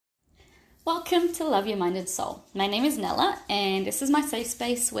Welcome to Love Your Mind and Soul. My name is Nella, and this is my safe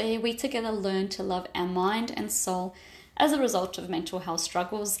space where we together learn to love our mind and soul as a result of mental health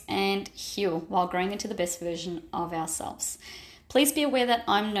struggles and heal while growing into the best version of ourselves. Please be aware that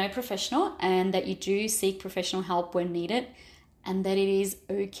I'm no professional and that you do seek professional help when needed, and that it is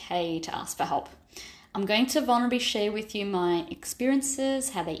okay to ask for help. I'm going to vulnerably share with you my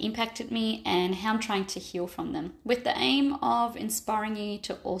experiences, how they impacted me, and how I'm trying to heal from them, with the aim of inspiring you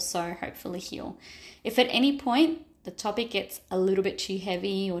to also hopefully heal. If at any point the topic gets a little bit too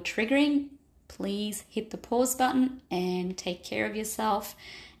heavy or triggering, please hit the pause button and take care of yourself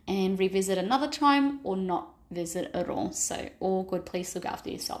and revisit another time or not visit at all. So all good, please look after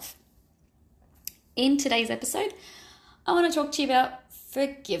yourself. In today's episode, I want to talk to you about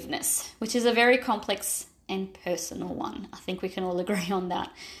forgiveness, which is a very complex and personal one. I think we can all agree on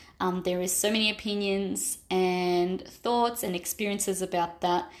that. There is so many opinions and thoughts and experiences about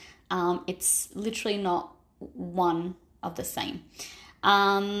that. It's literally not one of the same.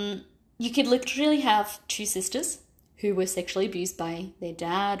 You could literally have two sisters who were sexually abused by their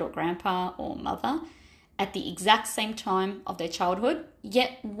dad or grandpa or mother at the exact same time of their childhood,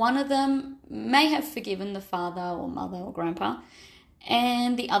 yet one of them may have forgiven the father or mother or grandpa,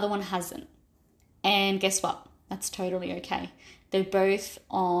 and the other one hasn't. And guess what? That's totally okay. They're both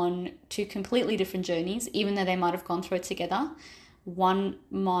on two completely different journeys, even though they might have gone through it together. One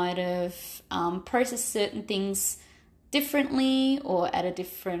might have processed certain things differently or at a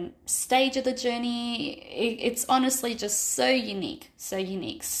different stage of the journey. It's honestly just so unique, so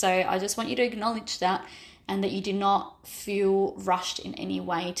unique. So I just want you to acknowledge that, and that you do not feel rushed in any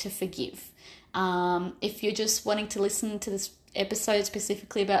way to forgive. If you're just wanting to listen to this episode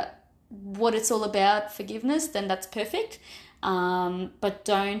specifically about what it's all about, forgiveness, then that's perfect. But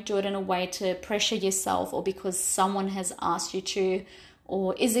don't do it in a way to pressure yourself or because someone has asked you to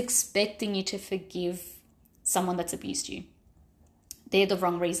or is expecting you to forgive someone that's abused you. They're the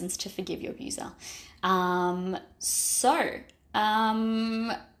wrong reasons to forgive your abuser.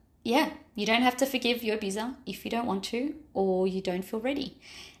 You don't have to forgive your abuser if you don't want to or you don't feel ready.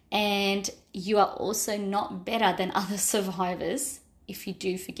 And you are also not better than other survivors if you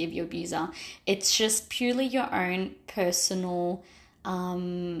do forgive your abuser. It's just purely your own personal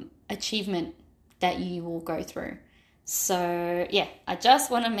achievement that you will go through. So I just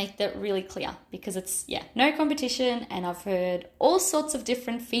want to make that really clear because it's no competition, and I've heard all sorts of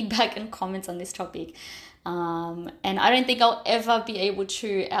different feedback and comments on this topic. And I don't think I'll ever be able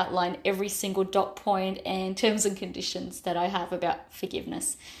to outline every single dot point and terms and conditions that I have about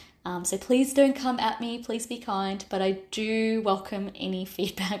forgiveness. So please don't come at me, please be kind, but I do welcome any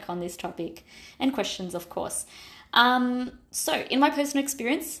feedback on this topic and questions, of course. So in my personal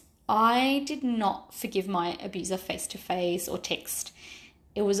experience, I did not forgive my abuser face-to-face or text.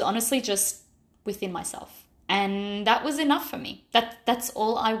 It was honestly just within myself. And that was enough for me. That's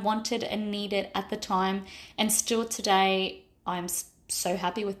all I wanted and needed at the time. And still today, I'm so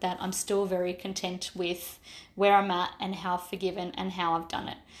happy with that. I'm still very content with where I'm at and how forgiven and how I've done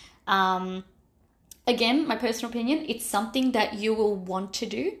it. Again, my personal opinion, it's something that you will want to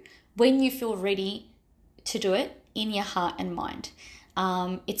do when you feel ready to do it in your heart and mind.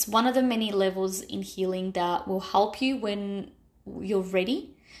 It's one of the many levels in healing that will help you when you're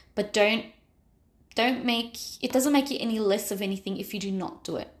ready, but it doesn't make you any less of anything if you do not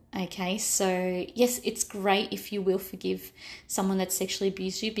do it. Okay, so yes, it's great if you will forgive someone that sexually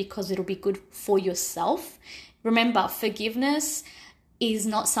abused you because it'll be good for yourself. Remember, forgiveness is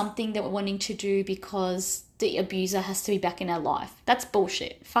not something that we're wanting to do because the abuser has to be back in our life. That's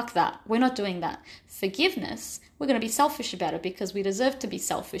bullshit. Fuck that. We're not doing that. Forgiveness, we're going to be selfish about it because we deserve to be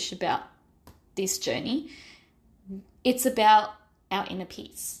selfish about this journey. It's about our inner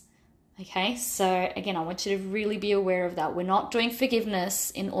peace. Okay, so again, I want you to really be aware of that. We're not doing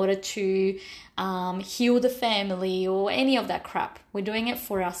forgiveness in order to heal the family or any of that crap. We're doing it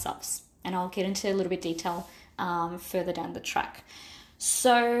for ourselves. And I'll get into a little bit detail further down the track.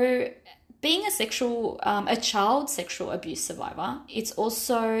 So being a child sexual abuse survivor, it's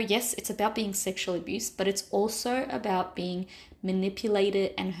also, yes, it's about being sexually abused, but it's also about being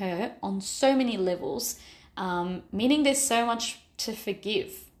manipulated and hurt on so many levels, meaning there's so much to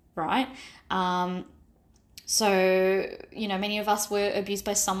forgive, right? Many of us were abused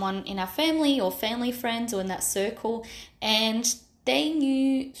by someone in our family or family friends or in that circle, and they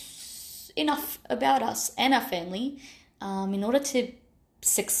knew enough about us and our family in order to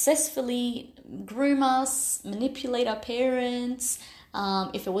successfully groom us, manipulate our parents,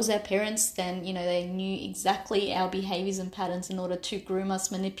 If it was our parents, then, they knew exactly our behaviors and patterns in order to groom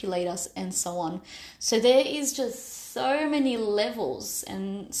us, manipulate us, and so on. So there is just so many levels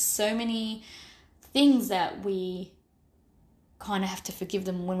and so many things that we kind of have to forgive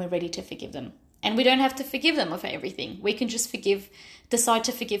them when we're ready to forgive them. And we don't have to forgive them for everything. We can just decide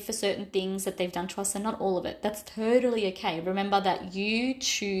to forgive for certain things that they've done to us and not all of it. That's totally okay. Remember that you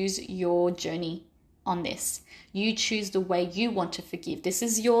choose your journey on this. You choose the way you want to forgive. This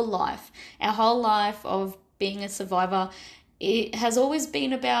is your life. Our whole life of being a survivor, it has always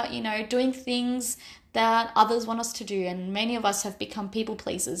been about, doing things that others want us to do, and many of us have become people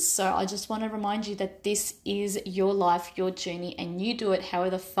pleasers. So I just want to remind you that this is your life, your journey, and you do it however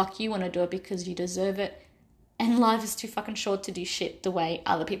the fuck you want to do it because you deserve it. And life is too fucking short to do shit the way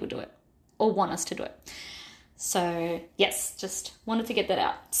other people do it or want us to do it. So yes, just wanted to get that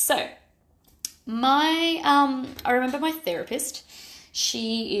out. So I remember my therapist.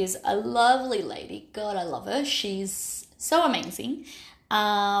 She is a lovely lady. God, I love her. She's so amazing.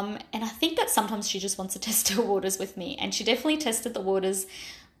 And I think that sometimes she just wants to test her waters with me. And she definitely tested the waters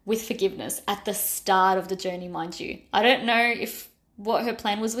with forgiveness at the start of the journey, mind you. I don't know what her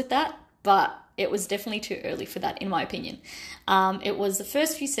plan was with that, but it was definitely too early for that, in my opinion. It was the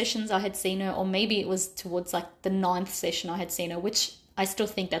first few sessions I had seen her, or maybe it was towards like the 9th session I had seen her, which I still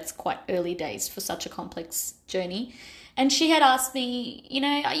think that's quite early days for such a complex journey. And she had asked me,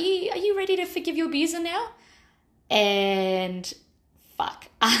 are you ready to forgive your abuser now? And fuck,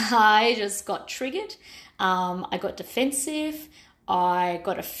 I just got triggered. I got defensive. I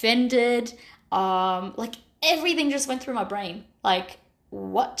got offended. Like everything just went through my brain. Like,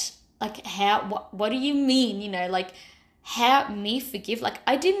 what? Like, how? What do you mean? Like, how me forgive? Like,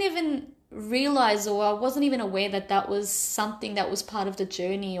 I didn't even realize, or I wasn't even aware that was something that was part of the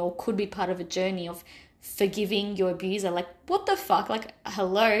journey or could be part of a journey of forgiving your abuser. Like, what the fuck? Like,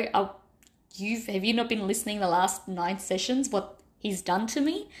 hello, have you not been listening the last 9 sessions? What he's done to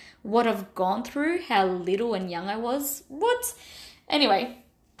me, what I've gone through, how little and young I was. What? Anyway,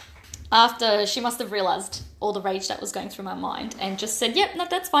 after she must have realized all the rage that was going through my mind and just said, yep, no,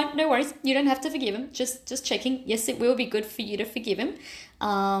 that's fine. No worries. You don't have to forgive him. Just checking. Yes, it will be good for you to forgive him.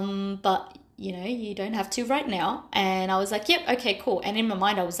 But you don't have to right now. And I was like, yep, okay, cool. And in my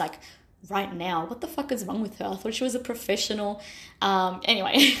mind, I was like, right now, what the fuck is wrong with her? I thought she was a professional.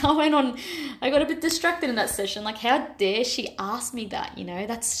 Anyway, I got a bit distracted in that session. Like, how dare she ask me that?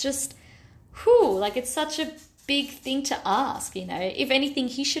 That's just, like, it's such a big thing to ask. If anything,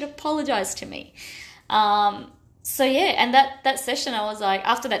 he should apologize to me. So yeah, and that session,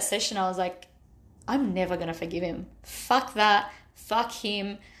 after that session, I was like, I'm never gonna forgive him. Fuck that. Fuck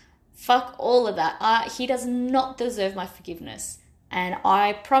him. Fuck all of that. He does not deserve my forgiveness. And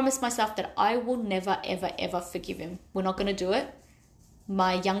I promised myself that I will never, ever, ever forgive him. We're not going to do it.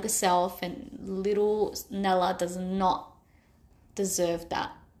 My younger self and little Nella does not deserve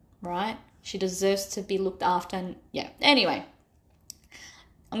that, right? She deserves to be looked after. And yeah, anyway,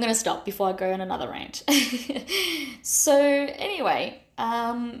 I'm going to stop before I go on another rant. So anyway,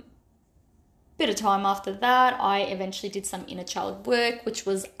 bit of time after that, I eventually did some inner child work, which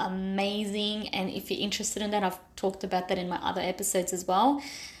was amazing. And if you're interested in that, I've talked about that in my other episodes as well.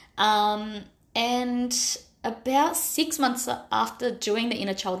 And about 6 months after doing the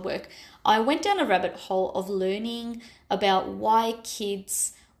inner child work, I went down a rabbit hole of learning about why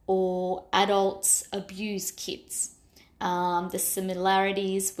kids or adults abuse kids. The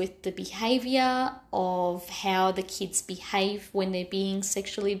similarities with the behavior of how the kids behave when they're being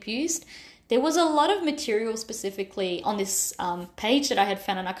sexually abused. There was a lot of material specifically on this page that I had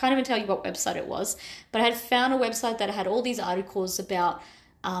found, and I can't even tell you what website it was, but I had found a website that had all these articles about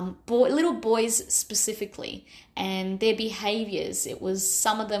little boys specifically and their behaviors.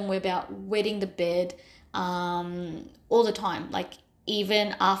 Some of them were about wetting the bed all the time, like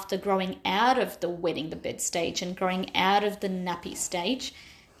even after growing out of the wetting the bed stage and growing out of the nappy stage.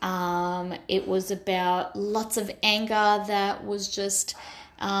 It was about lots of anger that was just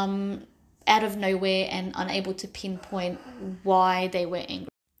out of nowhere and unable to pinpoint why they were angry.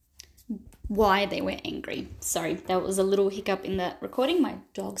 Sorry, that was a little hiccup in the recording. My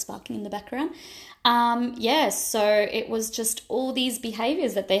dog's barking in the background. So it was just all these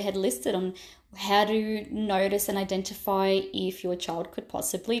behaviors that they had listed on how to notice and identify if your child could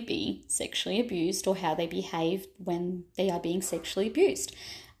possibly be sexually abused or how they behave when they are being sexually abused.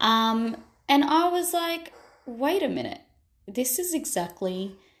 And I was like, wait a minute, this is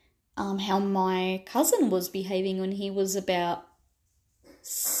exactly how my cousin was behaving when he was about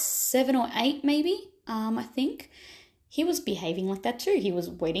 7 or 8 maybe, I think. He was behaving like that too. He was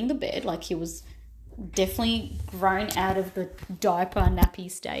wetting the bed, like he was definitely grown out of the diaper nappy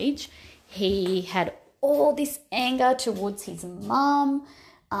stage. He had all this anger towards his mum,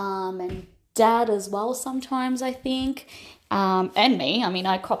 and dad as well sometimes, I think, and me. I mean,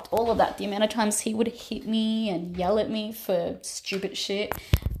 I copped all of that. The amount of times he would hit me and yell at me for stupid shit.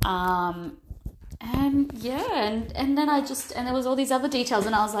 And yeah, and then and there was all these other details,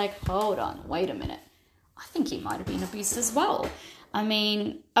 and I was like, hold on, wait a minute. I think he might have been abused as well. I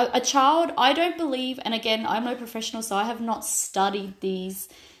mean, a child, I don't believe, and again, I'm no professional, so I have not studied this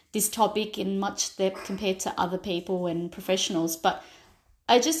topic in much depth compared to other people and professionals, but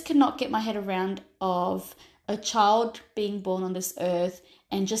I just cannot get my head around of a child being born on this earth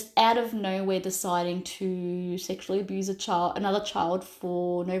and just out of nowhere deciding to sexually abuse another child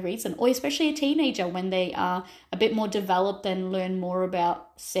for no reason, or especially a teenager when they are a bit more developed and learn more about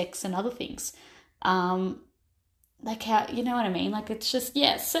sex and other things. Like how, you know what I mean? Like it's just,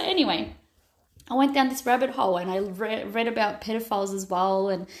 yeah. So anyway, I went down this rabbit hole and I read about pedophiles as well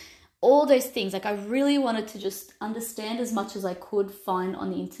and all those things. Like I really wanted to just understand as much as I could find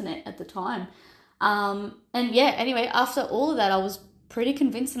on the internet at the time. And yeah, anyway, after all of that, I was pretty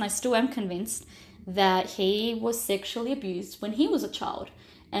convinced, and I still am convinced, that he was sexually abused when he was a child.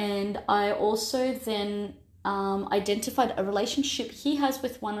 And I also then identified a relationship he has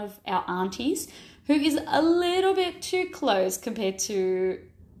with one of our aunties who is a little bit too close compared to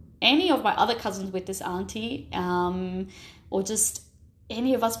any of my other cousins with this auntie, or just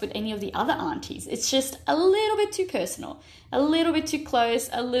any of us with any of the other aunties. It's just a little bit too personal, a little bit too close,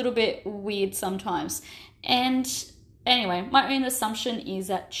 a little bit weird sometimes. And anyway, my own assumption is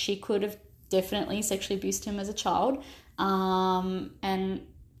that she could have definitely sexually abused him as a child. And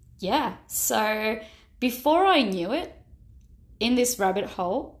yeah, so before I knew it, in this rabbit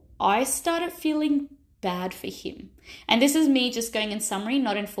hole, I started feeling bad for him. And this is me just going in summary,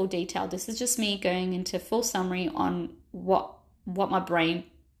 not in full detail. This is just me going into full summary on what my brain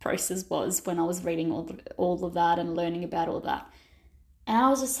process was when I was reading all of that and learning about all that. And I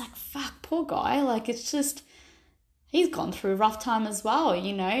was just like, fuck, poor guy. Like, it's just, he's gone through a rough time as well,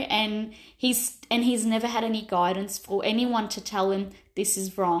 you know, and he's never had any guidance for anyone to tell him this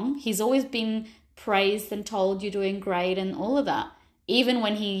is wrong. He's always been praised and told you're doing great and all of that. Even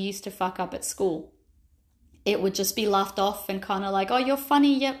when he used to fuck up at school, it would just be laughed off and kind of like, oh, you're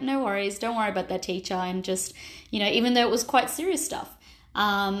funny. Yep, no worries. Don't worry about that, teacher. And just, you know, even though it was quite serious stuff.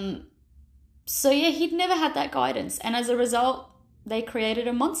 So yeah, he'd never had that guidance. And as a result, they created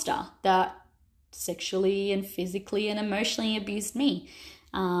a monster that sexually and physically and emotionally abused me.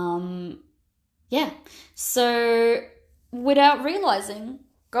 Yeah. So without realizing,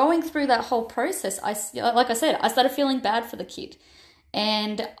 going through that whole process, like I said, I started feeling bad for the kid.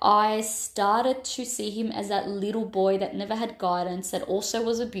 And I started to see him as that little boy that never had guidance, that also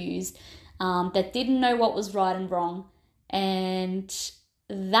was abused, that didn't know what was right and wrong. And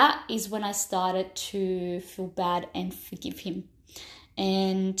that is when I started to feel bad and forgive him.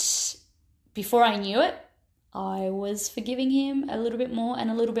 And before I knew it, I was forgiving him a little bit more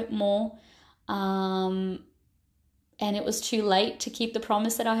and a little bit more. And it was too late to keep the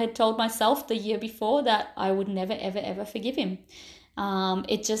promise that I had told myself the year before, that I would never, ever, ever forgive him.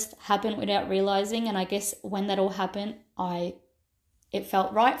 It just happened without realizing. And I guess when that all happened, it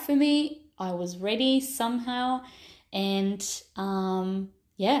felt right for me. I was ready somehow. And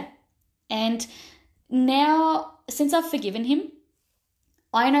yeah. And now, since I've forgiven him,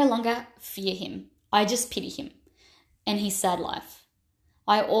 I no longer fear him. I just pity him and his sad life.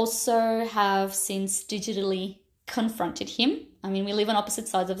 I also have since digitally confronted him. I mean, we live on opposite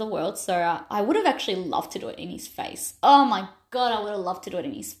sides of the world, so I would have actually loved to do it in his face. Oh my God, I would have loved to do it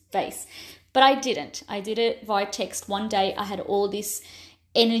in his face. But I didn't. I did it via text. One day I had all this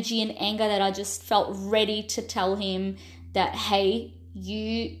energy and anger that I just felt ready to tell him that, hey,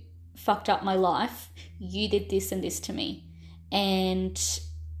 you fucked up my life. You did this and this to me. And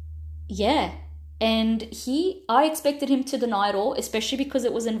yeah. And I expected him to deny it all, especially because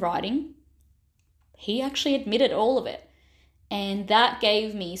it was in writing. He actually admitted all of it. And that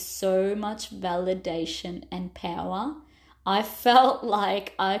gave me so much validation and power. I felt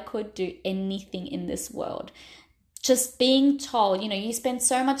like I could do anything in this world. Just being told, you know, you spend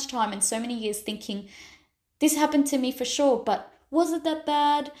so much time and so many years thinking, this happened to me for sure, but was it that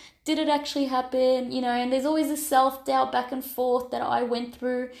bad? Did it actually happen? You know, and there's always this self-doubt back and forth that I went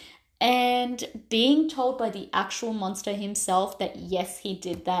through. And being told by the actual monster himself that yes, he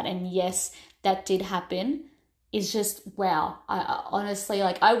did that, and yes, that did happen, is just wow. I honestly,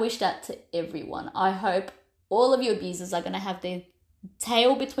 like, I wish that to everyone. I hope all of your abusers are going to have their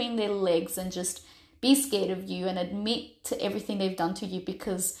tail between their legs and just be scared of you and admit to everything they've done to you,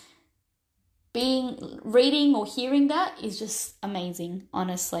 because reading or hearing that is just amazing,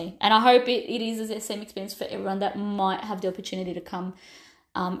 honestly. And I hope it is the same experience for everyone that might have the opportunity to come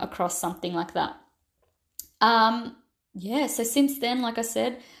across something like that. So since then, like I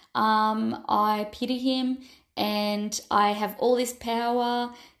said, I pity him and I have all this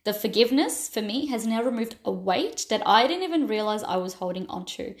power. The forgiveness for me has now removed a weight that I didn't even realize I was holding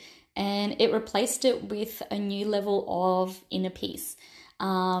onto, and it replaced it with a new level of inner peace.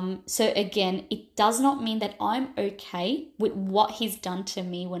 So again, it does not mean that I'm okay with what he's done to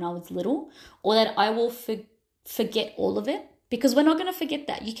me when I was little, or that I will forget all of it, because we're not going to forget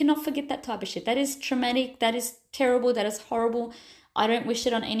that. You cannot forget that type of shit. That is traumatic. That is terrible. That is horrible. I don't wish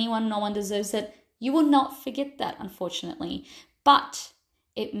it on anyone. No one deserves it. You will not forget that, unfortunately. But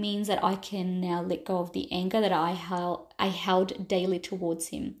it means that I can now let go of the anger that I held daily towards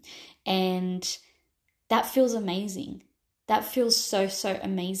him. And that feels amazing. That feels so, so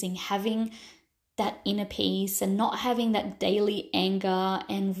amazing, having that inner peace and not having that daily anger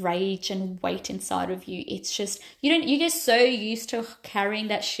and rage and weight inside of you. It's just, you get so used to carrying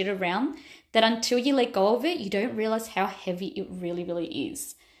that shit around that until you let go of it, you don't realize how heavy it really, really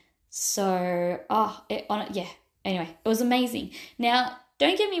is. So, anyway, it was amazing. Now,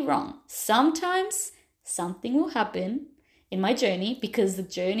 don't get me wrong. Sometimes something will happen in my journey, because the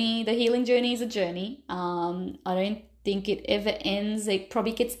healing journey is a journey. I don't think it ever ends. It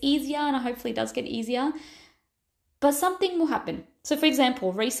probably gets easier, and hopefully does get easier, but something will happen. So for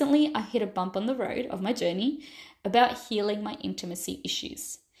example, recently I hit a bump on the road of my journey about healing my intimacy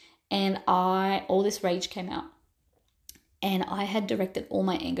issues, and all this rage came out, and I had directed all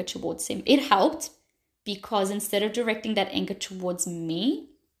my anger towards him. It helped, because instead of directing that anger towards me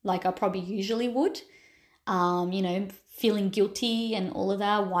like I probably usually would, feeling guilty and all of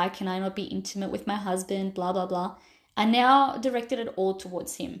that, why can I not be intimate with my husband, blah blah blah, I now directed it all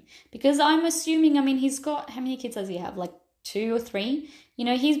towards him, because I'm assuming, he's got, how many kids does he have? Like 2 or 3?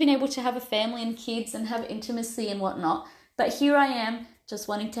 He's been able to have a family and kids and have intimacy and whatnot. But here I am just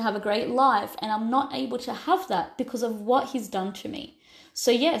wanting to have a great life, and I'm not able to have that because of what he's done to me.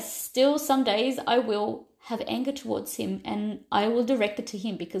 So yes, still some days I will have anger towards him, and I will direct it to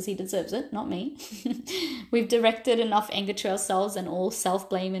him because he deserves it, not me. We've directed enough anger to ourselves and all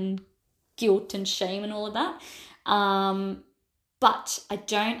self-blame and guilt and shame and all of that. But I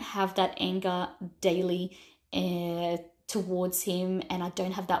don't have that anger daily towards him, and I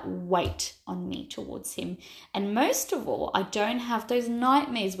don't have that weight on me towards him. And most of all, I don't have those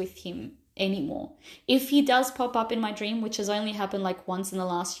nightmares with him anymore. If he does pop up in my dream, which has only happened like once in the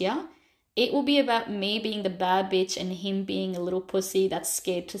last year, it will be about me being the bad bitch and him being a little pussy that's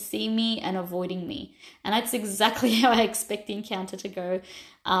scared to see me and avoiding me. And that's exactly how I expect the encounter to go,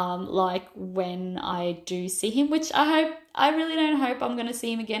 like when I do see him, which I really don't hope I'm going to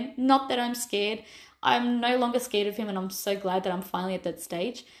see him again. Not that I'm scared. I'm no longer scared of him, and I'm so glad that I'm finally at that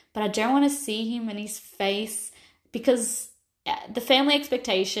stage. But I don't want to see him and his face, because the family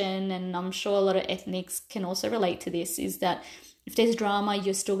expectation, and I'm sure a lot of ethnics can also relate to this, is that if there's drama,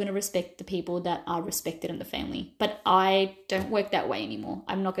 you're still going to respect the people that are respected in the family. But I don't work that way anymore.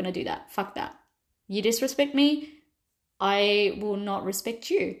 I'm not going to do that. Fuck that. You disrespect me, I will not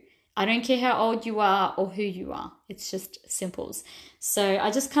respect you. I don't care how old you are or who you are. It's just simples. So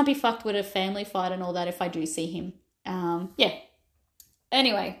I just can't be fucked with a family fight and all that if I do see him.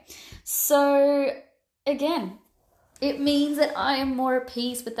 Anyway, so again, it means that I am more at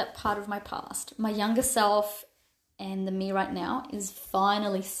peace with that part of my past. My younger self and the me right now is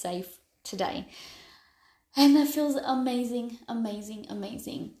finally safe today. And that feels amazing, amazing,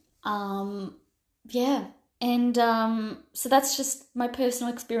 amazing. So that's just my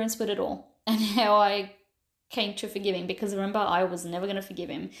personal experience with it all and how I came to forgiving, because remember, I was never going to forgive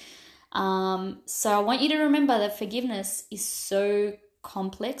him. So I want you to remember that forgiveness is so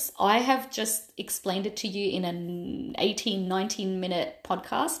complex. I have just explained it to you in an 19 minute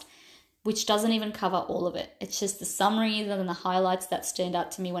podcast, which doesn't even cover all of it. It's just the summaries and the highlights that stand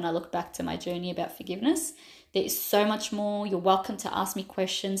out to me when I look back to my journey about forgiveness. There is so much more. You're welcome to ask me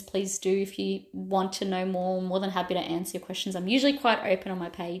questions. Please do if you want to know more. I'm more than happy to answer your questions. I'm usually quite open on my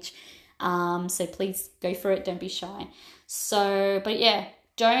page. So please go for it. Don't be shy.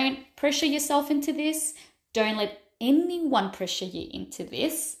 Don't pressure yourself into this. Don't let anyone pressure you into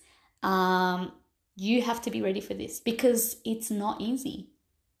this. You have to be ready for this, because it's not easy.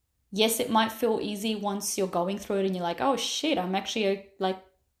 Yes, it might feel easy once you're going through it and you're like, oh shit, I'm actually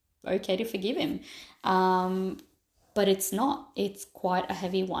okay to forgive him. But it's not. It's quite a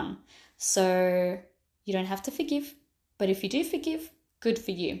heavy one. So you don't have to forgive. But if you do forgive, good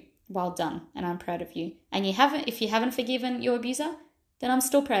for you. Well done. And I'm proud of you. And if you haven't forgiven your abuser, then I'm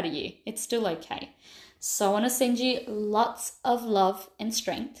still proud of you. It's still okay. So I want to send you lots of love and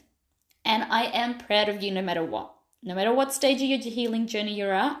strength. And I am proud of you no matter what. No matter what stage of your healing journey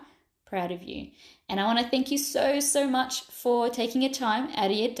you're at, proud of you. And I want to thank you so much for taking your time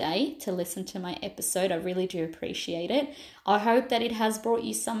out of your day to listen to my episode. I really do appreciate it. I hope that it has brought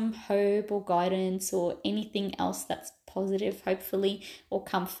you some hope or guidance or anything else that's positive, hopefully, or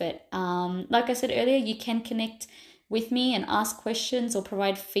comfort. Like I said earlier, you can connect with me and ask questions or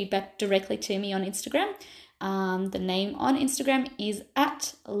provide feedback directly to me on Instagram. The name on Instagram is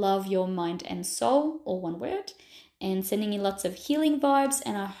at Love Your Mind and Soul, all one word, and sending you lots of healing vibes,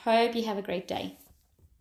 and I hope you have a great day.